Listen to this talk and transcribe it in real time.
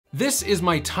This is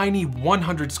my tiny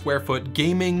 100 square foot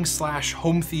gaming /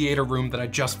 home theater room that I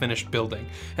just finished building.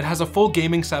 It has a full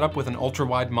gaming setup with an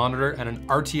ultra-wide monitor and an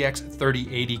RTX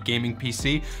 3080 gaming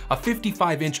PC, a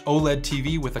 55-inch OLED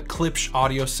TV with a Klipsch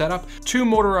audio setup, 2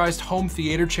 motorized home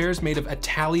theater chairs made of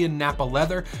Italian Napa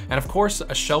leather, and of course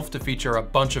a shelf to feature a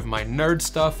bunch of my nerd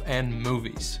stuff and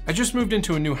movies. I just moved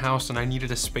into a new house and I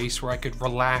needed a space where I could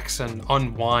relax and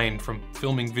unwind from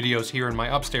filming videos here in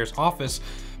my upstairs office.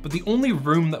 But the only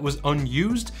room that was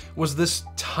unused was this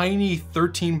tiny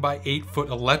 13 by 8 foot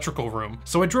electrical room.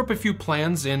 So I drew up a few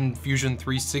plans in Fusion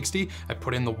 360. I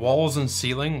put in the walls and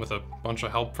ceiling with a bunch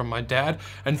of help from my dad.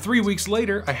 And 3 weeks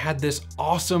later, I had this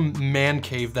awesome man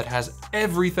cave that has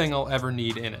everything I'll ever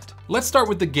need in it. Let's start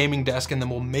with the gaming desk and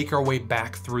then we'll make our way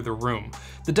back through the room.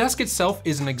 The desk itself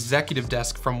is an executive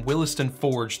desk from Williston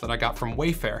Forge that I got from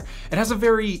Wayfair. It has a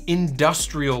very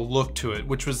industrial look to it,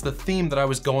 which was the theme that I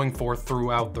was going for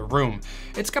throughout the room.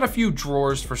 It's got a few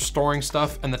drawers for storing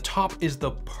stuff, and the top is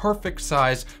the perfect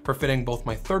size for fitting both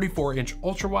my 34-inch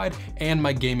ultrawide and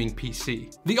my gaming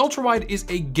PC. The ultrawide is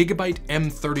a Gigabyte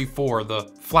M34, the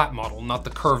flat model, not the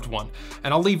curved one,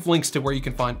 and I'll leave links to where you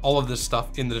can find all of this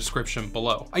stuff in the description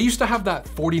below. I used to have that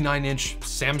 49-inch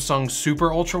Samsung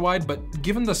Super ultrawide, but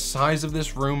given the size of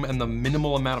this room and the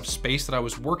minimal amount of space that I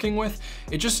was working with,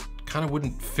 it just kind of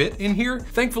wouldn't fit in here.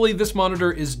 Thankfully, this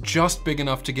monitor is just big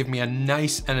enough to give me a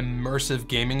nice and immersive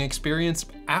gaming experience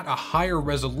at a higher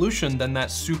resolution than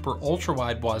that super ultra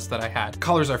wide was that I had.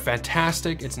 Colors are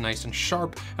fantastic, it's nice and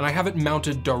sharp, and I have it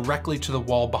mounted directly to the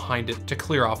wall behind it to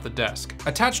clear off the desk.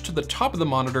 Attached to the top of the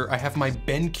monitor, I have my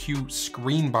BenQ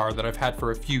screen bar that I've had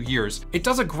for a few years. It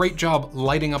does a great job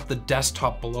lighting up the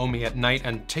desktop below me at night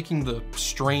and taking the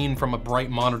strain from a bright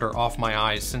monitor off my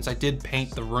eyes, since I did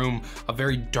paint the room a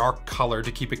very dark color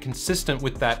to keep it consistent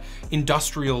with that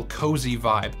industrial cozy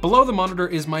vibe. Below the monitor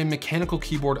is my mechanical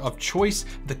keyboard of choice,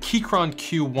 the Keychron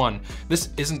Q1. This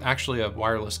isn't actually a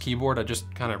wireless keyboard, I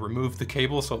just kind of removed the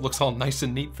cable so it looks all nice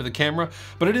and neat for the camera,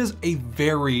 but it is a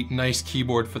very nice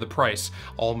keyboard for the price.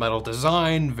 All metal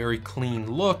design, very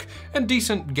clean look, and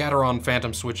decent Gateron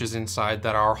Phantom switches inside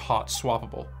that are hot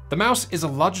swappable. The mouse is a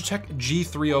Logitech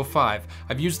G305.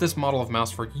 I've used this model of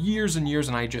mouse for years and years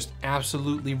and I just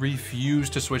absolutely refuse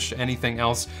to switch to anything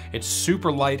else. It's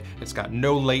super light, it's got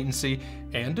no latency,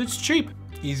 and it's cheap.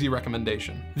 Easy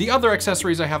recommendation. The other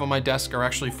accessories I have on my desk are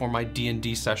actually for my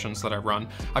D&D sessions that I run.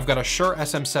 I've got a Shure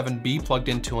SM7B plugged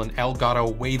into an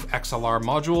Elgato Wave XLR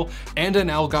module and an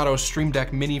Elgato Stream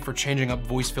Deck Mini for changing up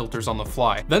voice filters on the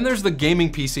fly. Then there's the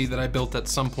gaming PC that I built at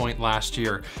some point last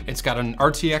year. It's got an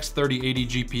RTX 3080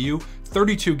 GPU,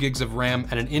 32 gigs of RAM,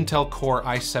 and an Intel Core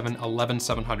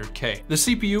i7-11700K. The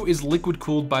CPU is liquid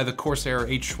cooled by the Corsair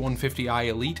H150i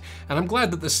Elite, and I'm glad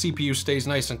that the CPU stays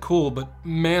nice and cool, but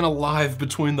man alive,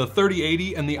 between the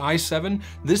 3080 and the i7,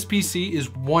 this PC is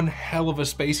one hell of a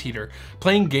space heater.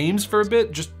 Playing games for a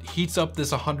bit just heats up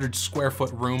this 100 square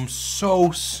foot room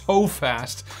so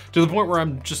fast, to the point where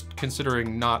I'm just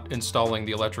considering not installing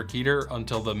the electric heater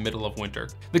until the middle of winter.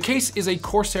 The case is a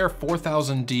Corsair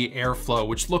 4000D Airflow,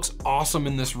 which looks awesome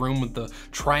in this room with the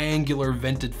triangular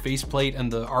vented faceplate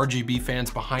and the RGB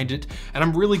fans behind it, and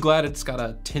I'm really glad it's got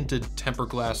a tinted tempered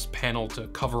glass panel to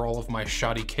cover all of my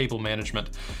shoddy cable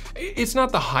management. It's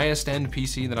not the highest end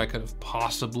PC that I could have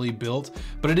possibly built,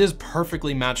 but it is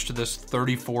perfectly matched to this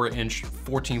 34-inch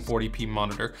 1440p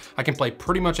monitor. I can play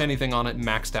pretty much anything on it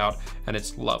maxed out, and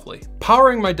it's lovely.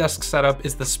 Powering my desk setup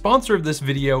is the sponsor of this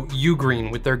video,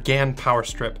 Ugreen, with their GAN power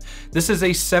strip. This is a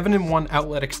 7-in-1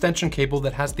 outlet extension cable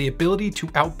that has the ability to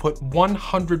output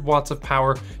 100 watts of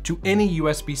power to any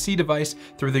USB-C device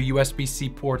through the USB-C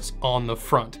ports on the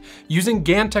front. Using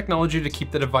GAN technology to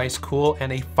keep the device cool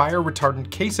and a fire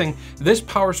retardant casing, this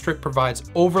power strip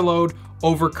provides overload,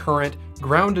 overcurrent,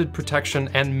 grounded protection,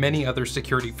 and many other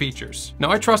security features.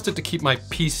 Now, I trust it to keep my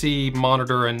PC,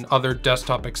 monitor, and other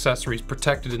desktop accessories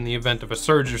protected in the event of a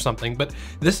surge or something, but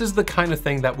this is the kind of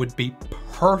thing that would be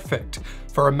perfect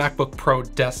for a MacBook Pro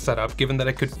desk setup, given that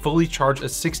it could fully charge a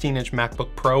 16-inch MacBook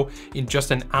Pro in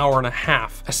just an hour and a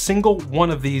half. A single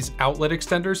one of these outlet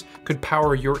extenders could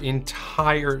power your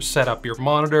entire setup, your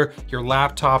monitor, your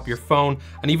laptop, your phone,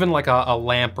 and even like a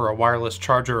lamp or a wireless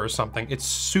charger or something. It's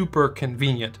super convenient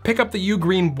convenient. Pick up the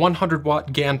Ugreen 100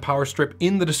 watt GAN power strip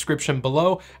in the description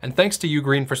below, and thanks to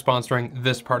Ugreen for sponsoring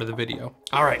this part of the video.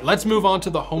 All right, let's move on to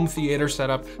the home theater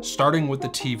setup, starting with the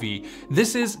TV.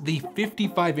 This is the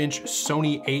 55-inch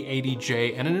Sony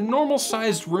A80J, and in a normal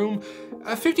sized room,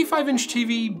 a 55-inch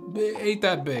TV ain't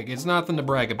that big. It's nothing to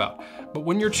brag about. But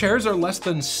when your chairs are less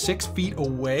than 6 feet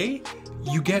away,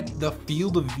 you get the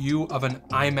field of view of an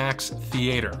IMAX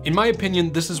theater. In my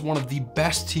opinion, this is one of the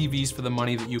best TVs for the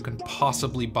money that you can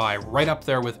possibly buy, right up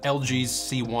there with LG's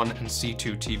C1 and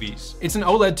C2 TVs. It's an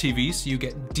OLED TV, so you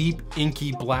get deep,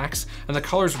 inky blacks, and the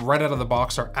colors right out of the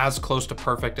box are as close to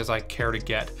perfect as I care to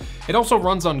get. It also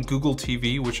runs on Google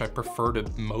TV, which I prefer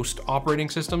to most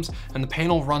operating systems, and the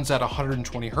panel runs at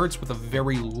 120 Hertz with a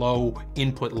very low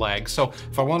input lag. So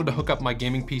if I wanted to hook up my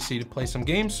gaming PC to play some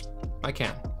games, I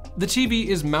can. The TV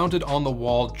is mounted on the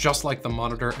wall just like the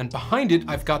monitor, and behind it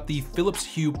I've got the Philips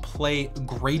Hue Play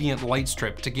gradient light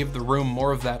strip to give the room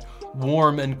more of that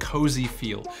warm and cozy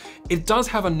feel. It does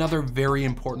have another very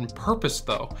important purpose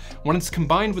though. When it's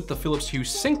combined with the Philips Hue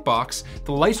sync box,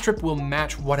 the light strip will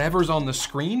match whatever's on the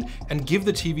screen and give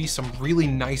the TV some really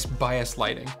nice bias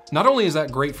lighting. Not only is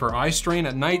that great for eye strain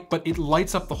at night, but it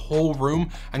lights up the whole room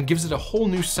and gives it a whole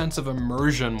new sense of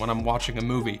immersion when I'm watching a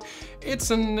movie.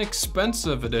 It's an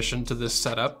expensive addition to this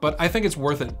setup, but I think it's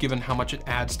worth it given how much it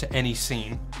adds to any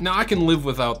scene. Now I can live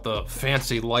without the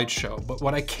fancy light show, but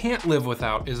what I can't live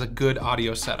without is a good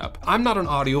audio setup. I'm not an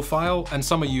audiophile, and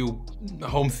some of you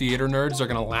home theater nerds are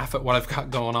gonna laugh at what I've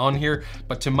got going on here,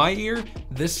 but to my ear,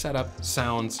 this setup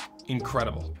sounds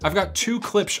incredible. I've got two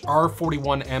Klipsch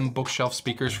R41M bookshelf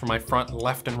speakers for my front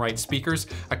left and right speakers,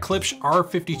 a Klipsch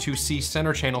R52C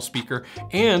center channel speaker,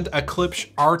 and a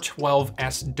Klipsch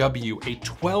R12SW, a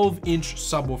 12-inch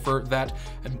subwoofer that,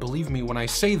 and believe me when I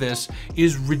say this,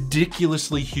 is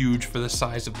ridiculously huge for the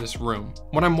size of this room.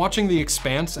 When I'm watching The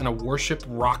Expanse and a warship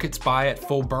rockets by at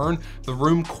full burn, the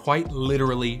room quite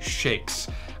literally shakes.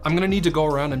 I'm gonna need to go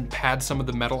around and pad some of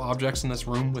the metal objects in this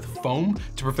room with foam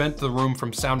to prevent the room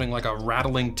from sounding like a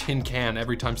rattling tin can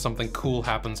every time something cool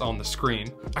happens on the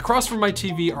screen. Across from my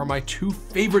TV are my two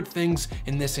favorite things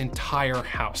in this entire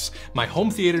house: my home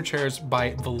theater chairs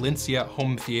by Valencia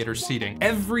Home Theater Seating.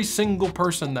 Every single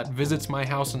person that visits my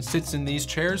house and sits in these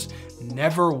chairs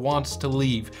never wants to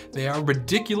leave. They are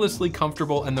ridiculously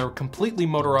comfortable and they're completely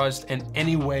motorized in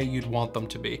any way you'd want them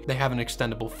to be. They have an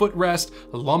extendable footrest,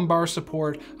 lumbar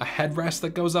support, a headrest that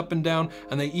goes up and down,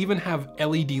 and they even have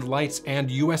LED lights and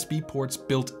USB ports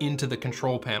built into the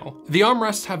control panel. The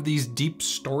armrests have these deep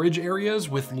storage areas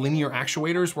with linear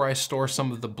actuators where I store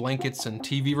some of the blankets and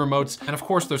TV remotes, and of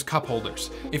course there's cup holders.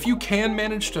 If you can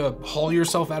manage to haul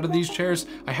yourself out of these chairs,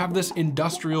 I have this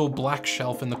industrial black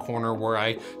shelf in the corner where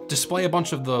I display a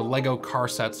bunch of the Lego car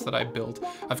sets that I built.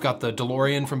 I've got the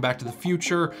DeLorean from Back to the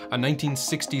Future, a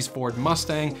 1960s Ford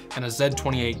Mustang, and a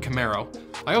Z28 Camaro.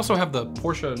 I also have the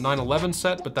Porsche 911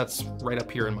 set, but that's right up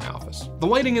here in my office. The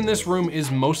lighting in this room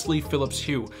is mostly Philips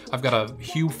Hue. I've got a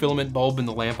Hue filament bulb in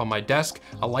the lamp on my desk,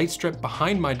 a light strip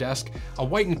behind my desk, a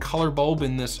white and color bulb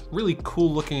in this really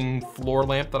cool looking floor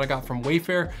lamp that I got from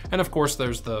Wayfair, and of course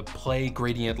there's the Play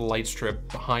gradient light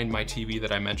strip behind my TV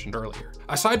that I mentioned earlier.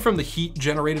 Aside from the heat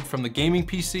generated from the gaming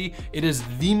PC, it is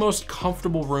the most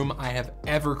comfortable room I have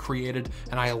ever created,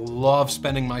 and I love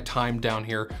spending my time down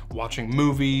here watching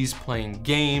movies, playing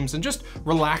games, and just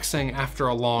relaxing after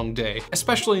a long day,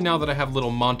 especially now that I have little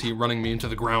Monty running me into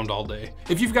the ground all day.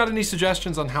 If you've got any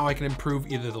suggestions on how I can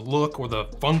improve either the look or the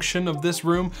function of this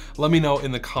room, let me know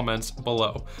in the comments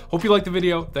below. Hope you liked the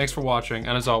video, thanks for watching,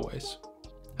 and as always,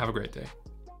 have a great day.